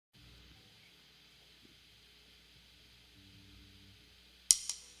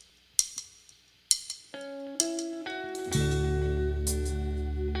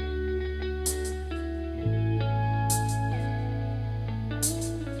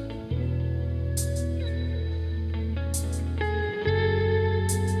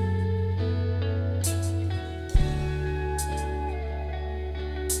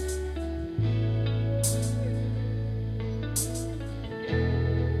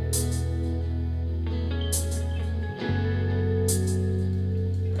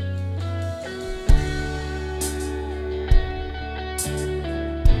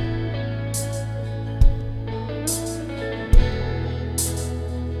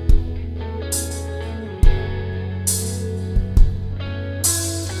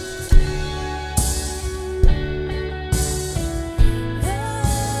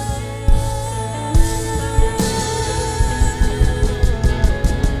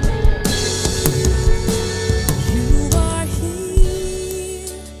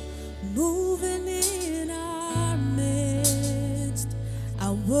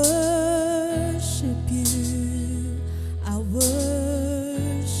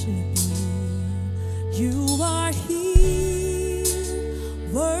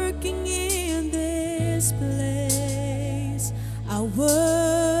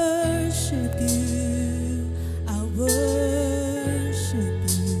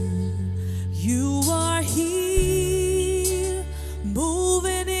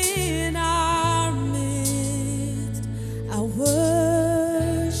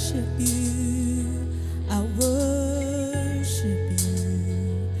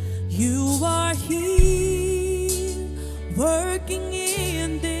You are here, working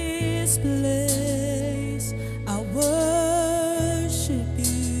in this place. I worship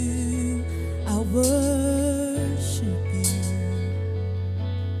you, I worship you.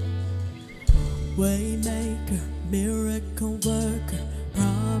 Waymaker, miracle worker,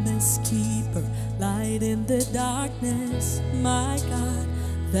 promise keeper, light in the darkness. My God,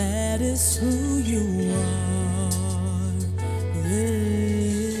 that is who you are. Yeah.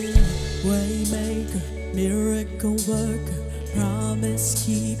 Waymaker, miracle worker, promise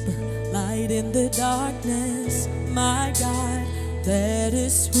keeper, light in the darkness. My God, that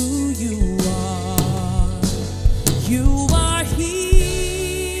is who you are. You are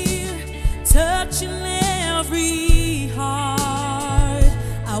here, touching every heart.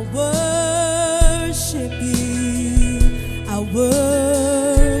 I worship you, I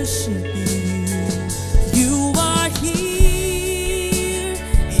worship you. You are here,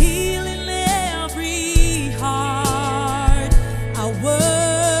 healing every heart. I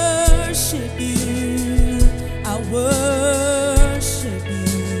worship you, I worship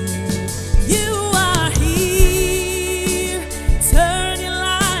you. You are here, turning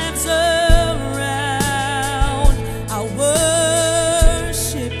lives around. I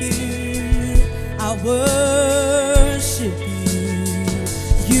worship you, I worship you.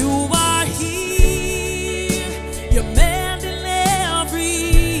 You are here, you're mending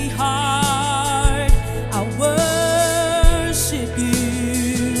every heart. I worship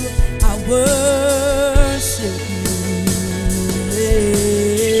you, I worship you.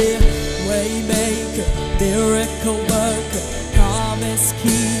 Yeah. Waymaker, miracle worker, promise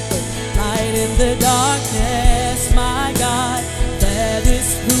keeper, light in the darkness. My God, that is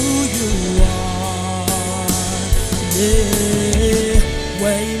who you are. Yeah.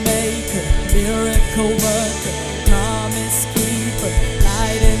 Waymaker, miracle worker, promise keeper,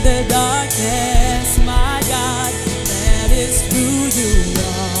 light in the darkness. My God, that is who you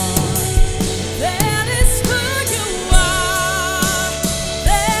are. That is who you are.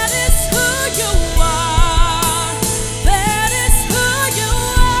 That is who you are. That is who you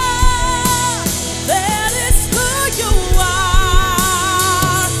are. That is who you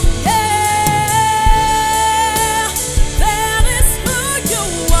are. Yeah. That is who you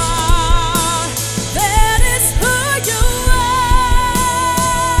are. That is who you are.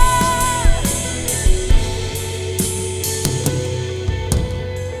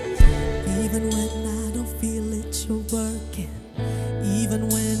 Even when I don't feel it, you're working. Even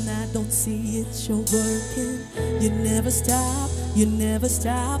when I don't see it, you're working. You never stop, you never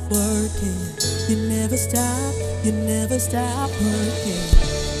stop working. You never stop, you never stop working.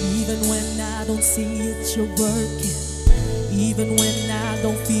 Even when I don't see it, you're working. Even when I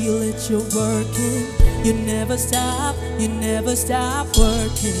don't feel it, you're working. You never stop, you never stop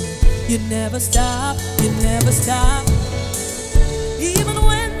working. You never stop, you never stop. Even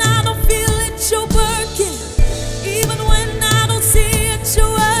when I don't feel it, you're working. Even when I don't see it, you're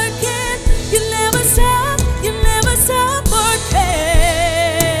working. You never stop, you never stop working.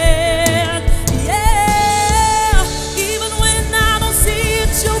 Yeah. Even when I don't see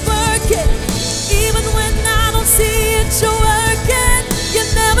it, you're working. Even when I don't see it, you're working. You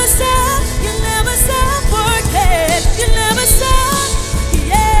never stop, you never stop working. You never stop.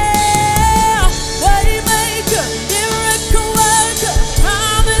 Yeah. Waymaker, miracle worker,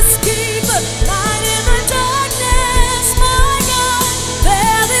 promise keeper, light in the darkness. My God,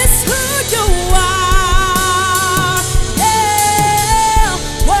 that is who you are. Yeah.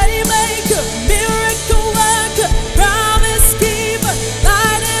 Waymaker, miracle worker, promise keeper,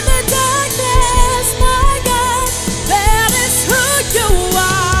 light in the darkness. My God, that is who you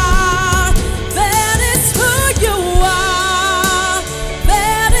are. That is who you are.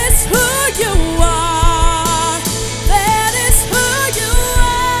 That is who you are. That is who you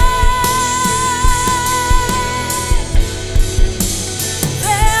are.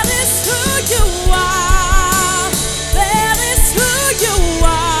 That is who you are. That is who you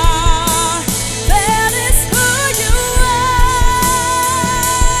are. That is who you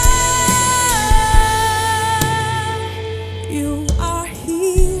are. You are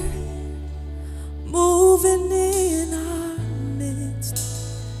here, moving in our midst.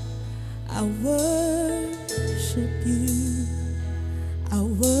 I worship you, I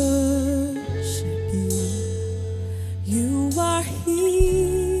worship you. You are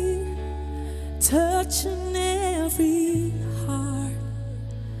here, touching every heart.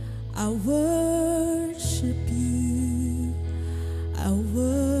 I worship you, I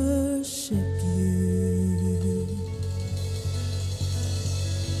worship